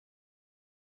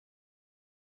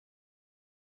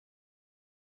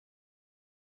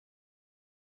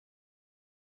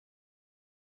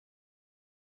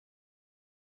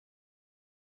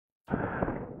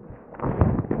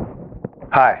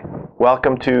Hi,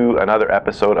 welcome to another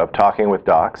episode of Talking with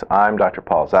Docs. I'm Dr.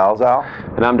 Paul Zalzal.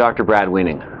 And I'm Dr. Brad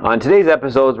Wiening. On today's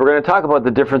episodes, we're going to talk about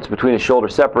the difference between a shoulder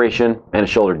separation and a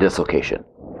shoulder dislocation.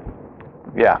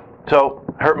 Yeah, so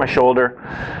hurt my shoulder.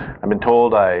 I've been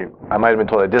told I might have been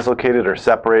told I dislocated or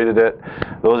separated it.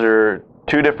 Those are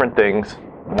two different things.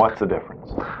 What's the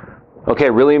difference? Okay,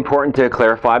 really important to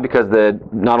clarify because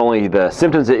not only the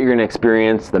symptoms that you're going to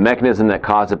experience, the mechanism that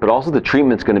caused it, but also the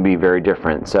treatment's going to be very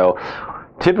different. So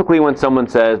typically when someone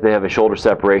says they have a shoulder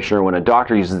separation, or when a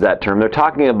doctor uses that term, they're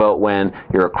talking about when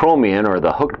your acromion, or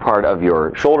the hooked part of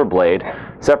your shoulder blade,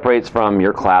 separates from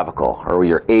your clavicle, or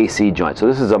your AC joint. So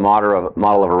this is a model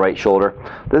of a right shoulder.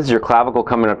 This is your clavicle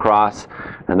coming across,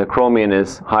 and the acromion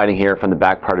is hiding here from the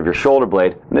back part of your shoulder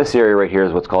blade. And this area right here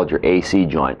is what's called your AC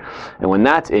joint. And when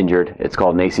that's injured, it's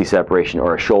called an AC separation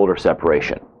or a shoulder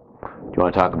separation. Do you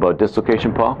want to talk about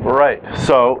dislocation, Paul? Right.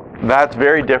 So that's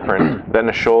very different than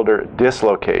a shoulder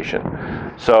dislocation.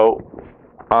 So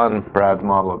on Brad's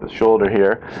model of his shoulder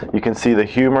here, you can see the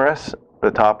humerus,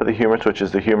 the top of the humerus, which is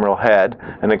the humeral head,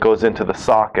 and it goes into the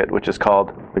socket, which is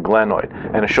called the glenoid.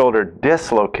 And a shoulder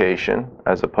dislocation,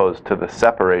 as opposed to the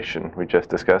separation we just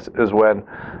discussed, is when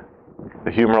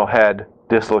the humeral head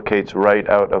dislocates right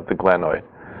out of the glenoid,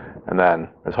 and then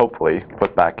is hopefully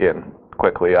put back in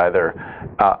quickly, either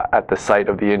at the site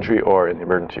of the injury or in the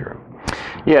emergency room.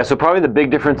 Yeah, so probably the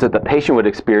big difference that the patient would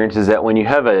experience is that when you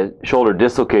have a shoulder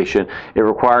dislocation, it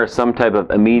requires some type of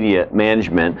immediate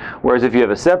management, whereas if you have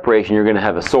a separation, you're going to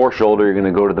have a sore shoulder, you're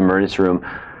going to go to the emergency room,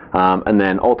 and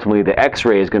then ultimately the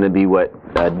x-ray is going to be what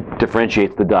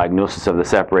differentiates the diagnosis of the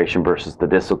separation versus the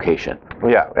dislocation.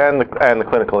 Yeah, and the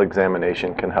clinical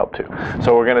examination can help too.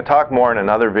 So we're going to talk more in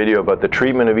another video about the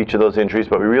treatment of each of those injuries,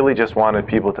 but we really just wanted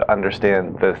people to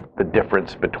understand the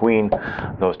difference between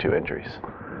those two injuries.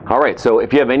 All right, so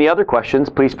if you have any other questions,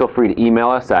 please feel free to email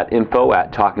us at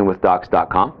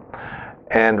info@talkingwithdocs.com.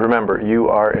 And remember, you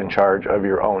are in charge of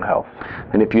your own health.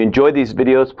 And if you enjoyed these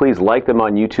videos, please like them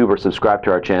on YouTube or subscribe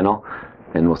to our channel,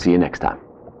 and we'll see you next time.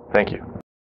 Thank you.